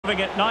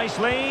moving it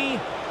nicely.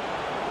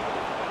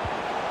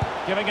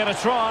 Giving it a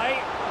try.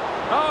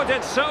 Oh,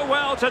 did so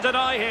well to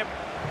deny him.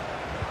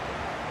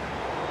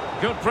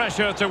 Good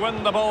pressure to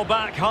win the ball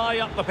back high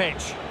up the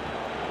pitch.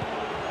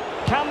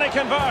 Can they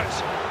convert?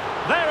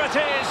 There it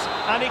is,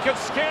 and he could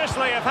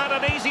scarcely have had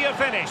an easier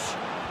finish.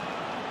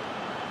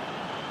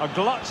 A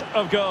glut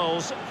of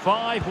goals,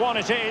 5-1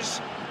 it is.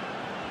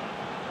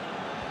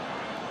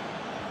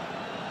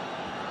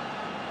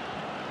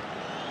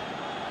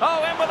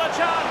 Oh, in with a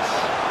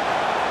chance.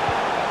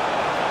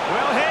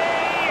 Will he?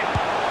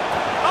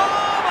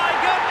 Oh, my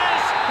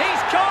goodness!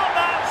 He's caught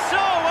that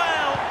so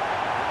well!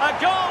 A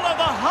goal of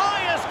the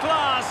highest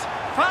class.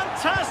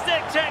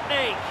 Fantastic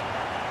technique.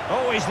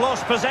 Oh, he's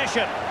lost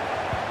possession.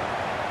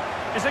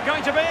 Is it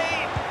going to be?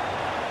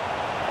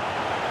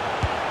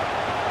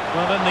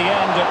 Well, in the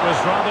end, it was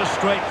rather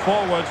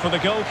straightforward for the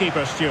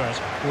goalkeeper, Stuart.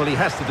 Well, he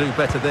has to do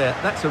better there.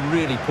 That's a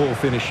really poor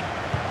finish.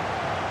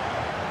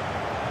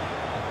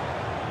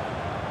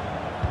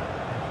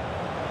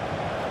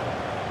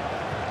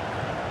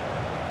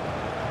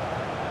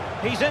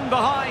 He's in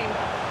behind.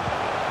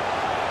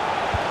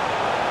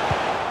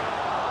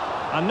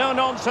 A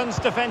no-nonsense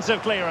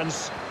defensive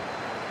clearance.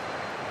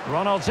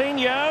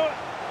 Ronaldinho.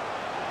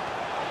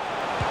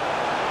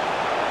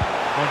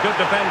 Well, good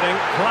defending,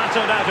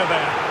 clattered out of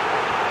there.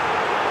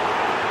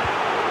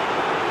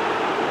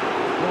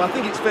 Well, I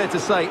think it's fair to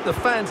say the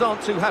fans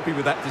aren't too happy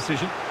with that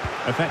decision.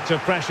 Effective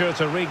pressure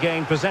to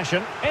regain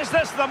possession. Is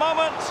this the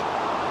moment?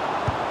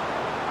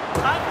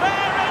 And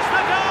there is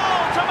the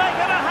goal to make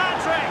it a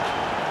hat-trick.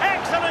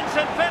 Excellence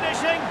in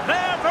finishing,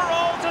 there for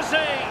all to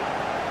see.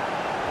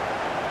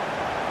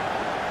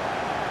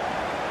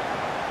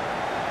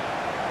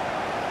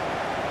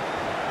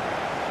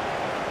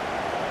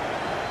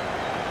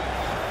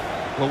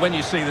 Well, when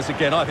you see this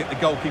again, I think the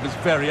goalkeeper's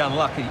very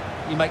unlucky.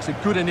 He makes a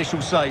good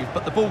initial save,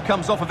 but the ball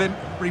comes off of him,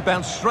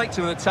 rebounds straight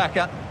to an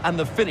attacker, and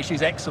the finish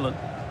is excellent.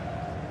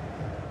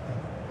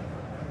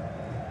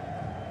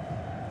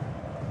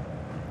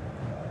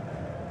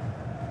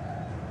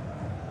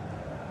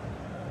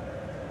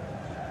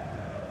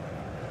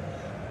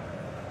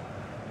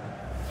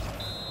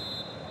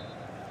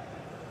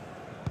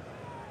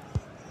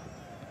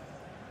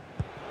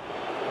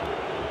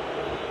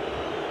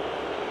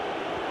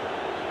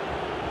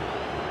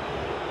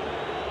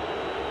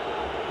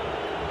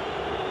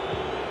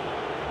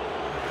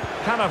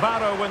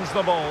 Cannavaro wins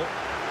the ball.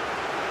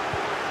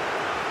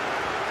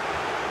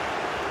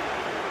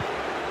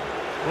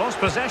 Lost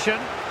possession.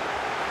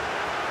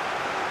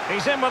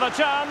 He's in with a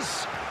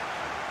chance.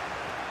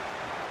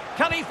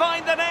 Can he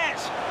find the net?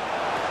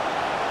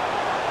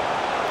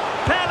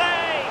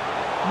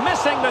 Pele!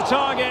 Missing the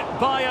target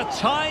by a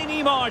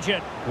tiny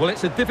margin. Well,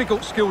 it's a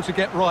difficult skill to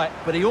get right,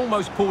 but he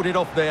almost pulled it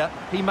off there.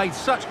 He made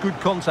such good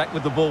contact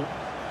with the ball.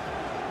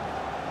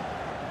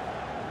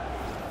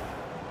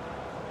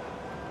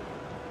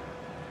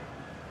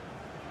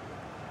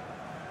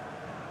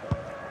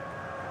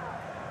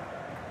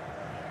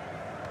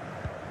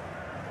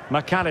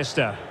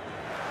 McAllister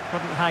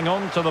couldn't hang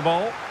on to the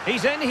ball.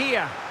 He's in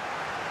here.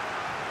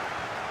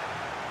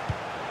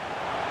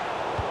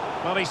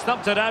 Well, he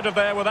stumped it out of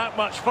there without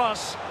much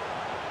fuss.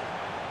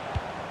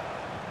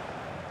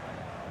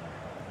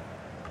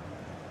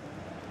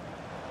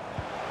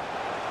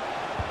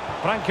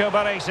 Franco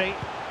Baresi.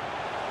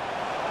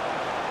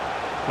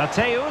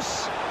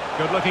 Mateus.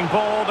 Good-looking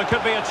ball. There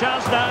could be a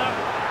chance now.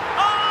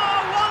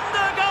 Oh,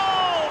 wonder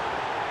goal!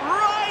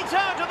 Right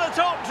out of the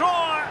top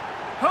drawer.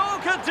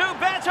 Who could do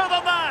better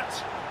than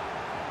that?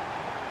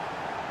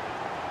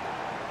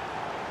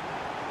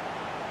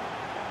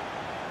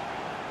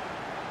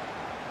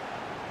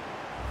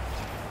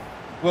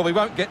 Well, we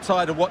won't get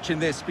tired of watching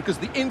this because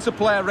the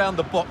interplay around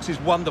the box is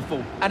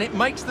wonderful and it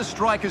makes the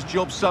striker's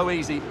job so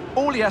easy.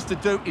 All he has to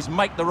do is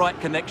make the right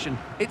connection.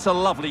 It's a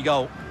lovely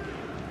goal.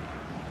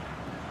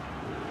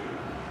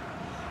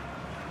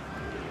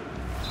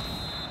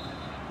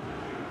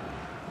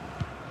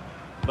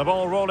 The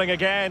ball rolling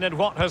again in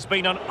what has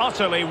been an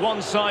utterly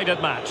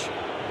one-sided match.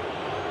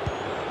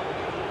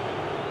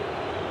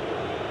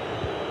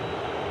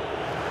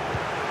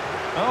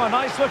 Oh, a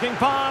nice-looking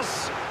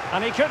pass,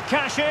 and he could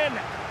cash in.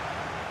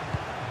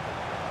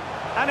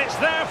 And it's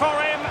there for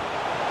him.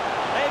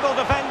 Able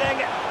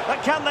defending,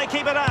 but can they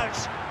keep it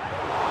out?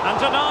 And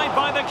denied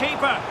by the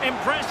keeper.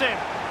 Impressive.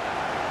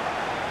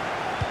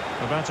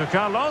 Roberto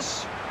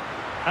Carlos.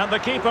 And the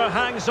keeper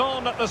hangs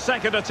on at the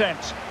second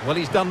attempt. Well,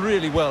 he's done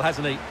really well,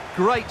 hasn't he?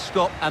 Great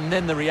stop, and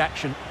then the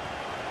reaction.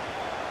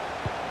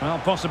 Well,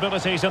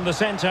 possibilities in the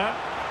centre.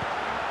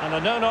 And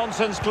a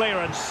no-nonsense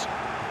clearance.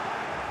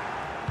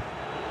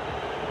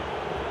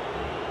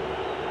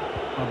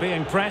 Well,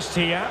 being pressed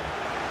here.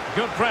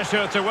 Good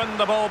pressure to win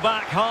the ball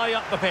back high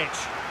up the pitch.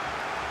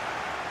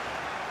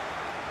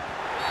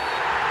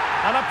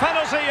 And a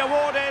penalty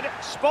awarded.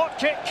 Spot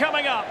kick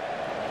coming up.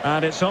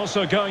 And it's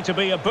also going to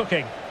be a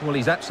booking. Well,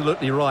 he's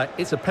absolutely right.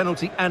 It's a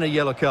penalty and a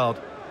yellow card.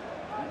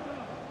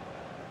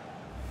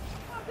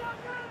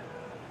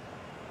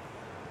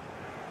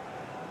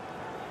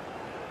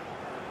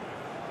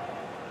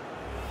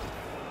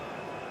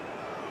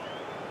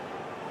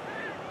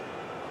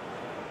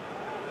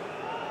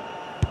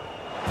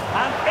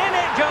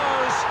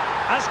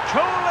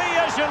 coolly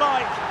as you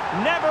like.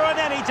 Never in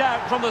any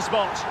doubt from the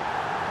spot.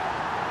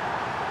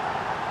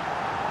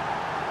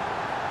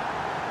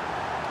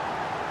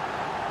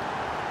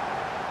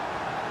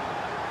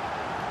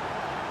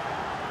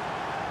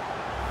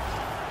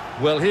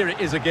 Well, here it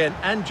is again,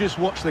 and just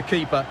watch the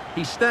keeper.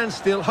 He stands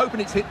still,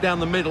 hoping it's hit down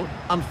the middle.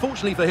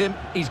 Unfortunately for him,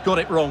 he's got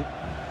it wrong.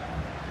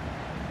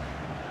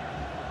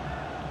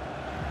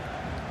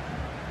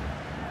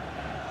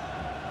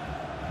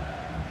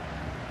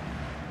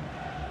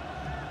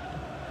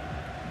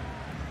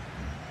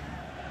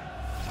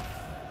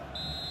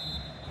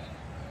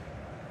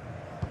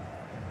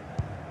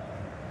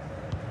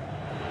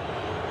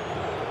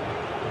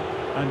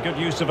 And good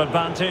use of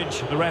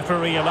advantage. The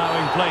referee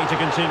allowing play to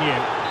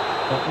continue.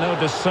 But no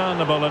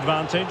discernible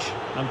advantage,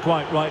 and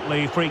quite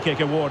rightly free kick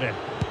awarded.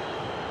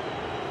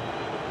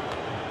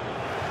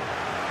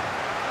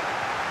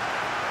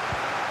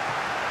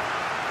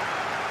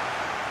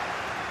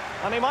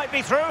 And he might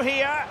be through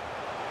here.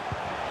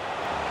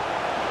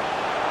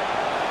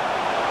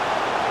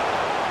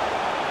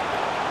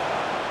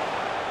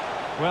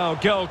 Well,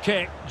 goal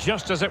kick,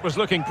 just as it was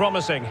looking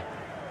promising.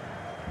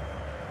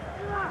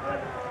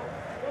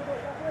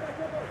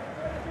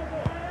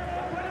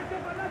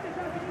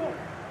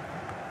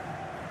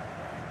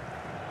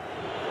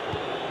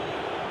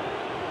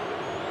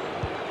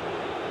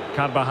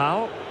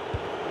 Carvajal.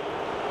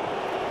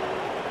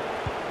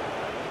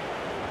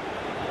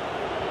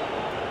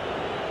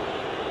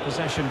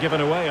 Possession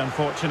given away,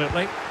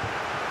 unfortunately.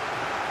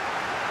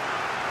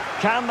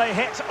 Can they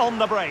hit on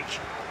the break?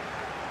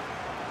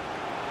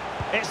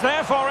 It's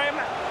there for him.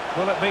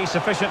 Will it be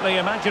sufficiently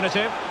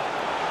imaginative?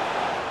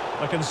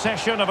 The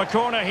concession of a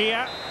corner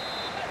here.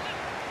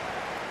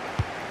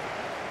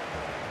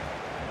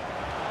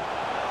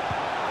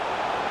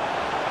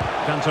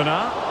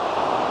 Cantona.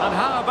 And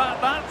how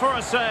about that for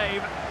a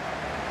save?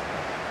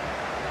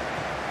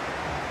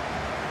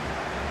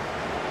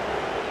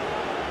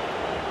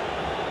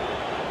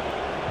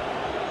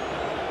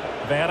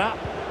 Vera.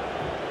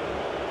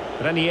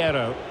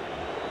 Raniero.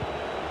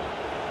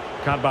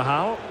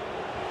 Carvajal.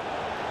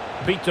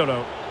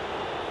 Vitolo.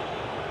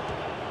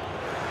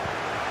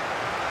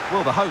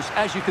 Well, the hosts,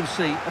 as you can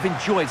see, have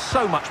enjoyed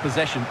so much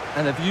possession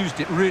and have used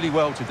it really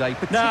well today.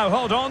 Now,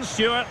 hold on,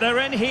 Stuart. They're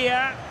in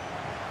here.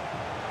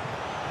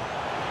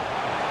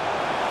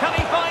 Can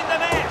he find the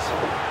net?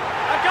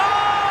 A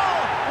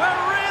goal!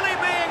 We're really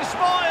being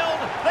spoiled.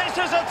 This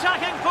is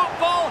attacking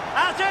football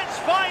at its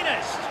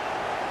finest.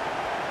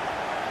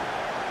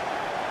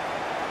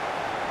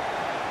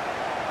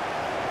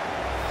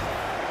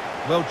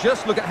 Well,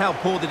 just look at how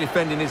poor the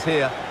defending is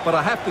here. But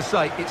I have to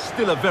say, it's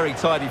still a very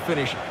tidy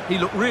finish. He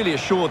looked really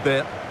assured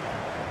there.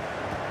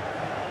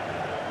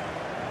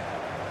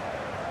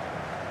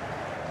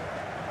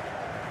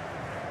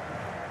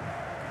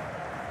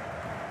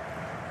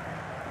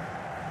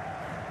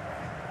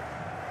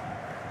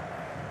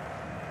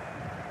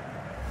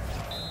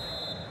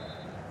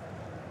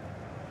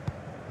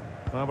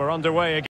 Well, we're underway again.